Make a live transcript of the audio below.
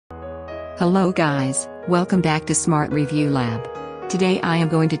Hello guys, welcome back to Smart Review Lab. Today I am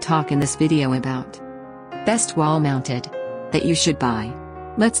going to talk in this video about best wall mounted that you should buy.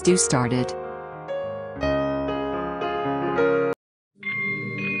 Let's do started.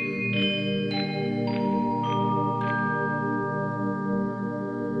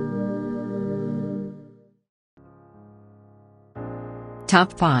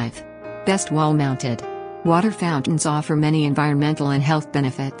 Top 5. Best wall mounted. Water fountains offer many environmental and health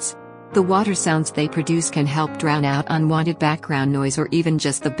benefits. The water sounds they produce can help drown out unwanted background noise or even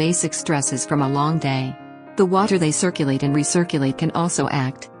just the basic stresses from a long day. The water they circulate and recirculate can also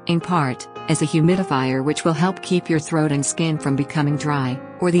act, in part, as a humidifier, which will help keep your throat and skin from becoming dry,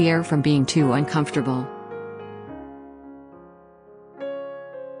 or the air from being too uncomfortable.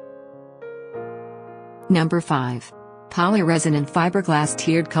 Number 5. Polyresonant fiberglass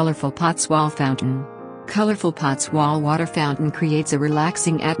tiered colorful pots wall fountain. Colorful Pots wall water fountain creates a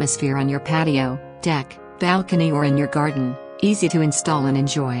relaxing atmosphere on your patio, deck, balcony or in your garden, easy to install and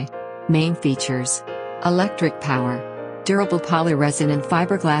enjoy. Main features: electric power, durable polyresonant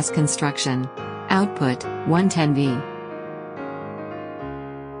fiberglass construction, output 110 V.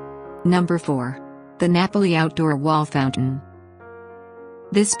 Number 4. The Napoli Outdoor Wall Fountain.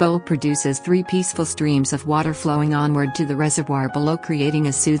 This bowl produces 3 peaceful streams of water flowing onward to the reservoir below, creating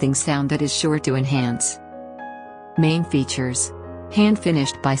a soothing sound that is sure to enhance. Main features: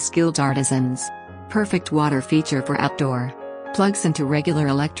 hand-finished by skilled artisans. Perfect water feature for outdoor. Plugs into regular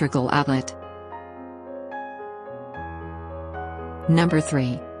electrical outlet. Number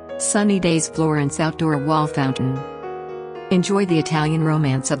 3. Sunny Days Florence Outdoor Wall Fountain. Enjoy the Italian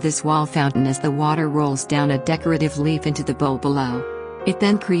romance of this wall fountain as the water rolls down a decorative leaf into the bowl below. It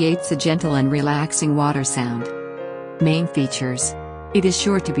then creates a gentle and relaxing water sound. Main features: it is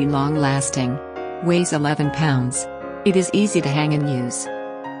sure to be long-lasting. Weighs 11 pounds. It is easy to hang and use.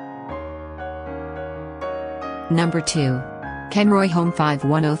 Number 2. Kenroy Home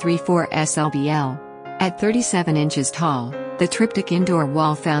 51034 SLBL. At 37 inches tall, the triptych indoor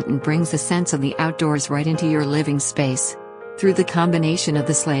wall fountain brings a sense of the outdoors right into your living space. Through the combination of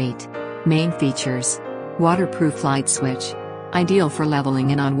the slate. Main features: waterproof light switch. Ideal for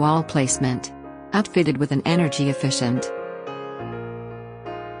leveling and on-wall placement. Outfitted with an energy-efficient.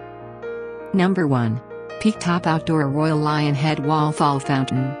 Number 1. Peak Top Outdoor Royal Lion Head Wall Fall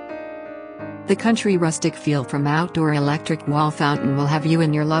Fountain. The country rustic feel from outdoor electric wall fountain will have you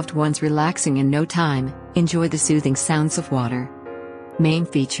and your loved ones relaxing in no time. Enjoy the soothing sounds of water. Main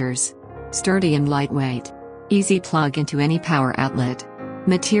features: sturdy and lightweight. Easy plug into any power outlet.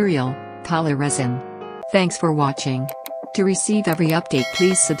 Material: polyresin. Thanks for watching. To receive every update,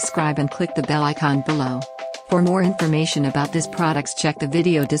 please subscribe and click the bell icon below. For more information about this products, check the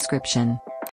video description.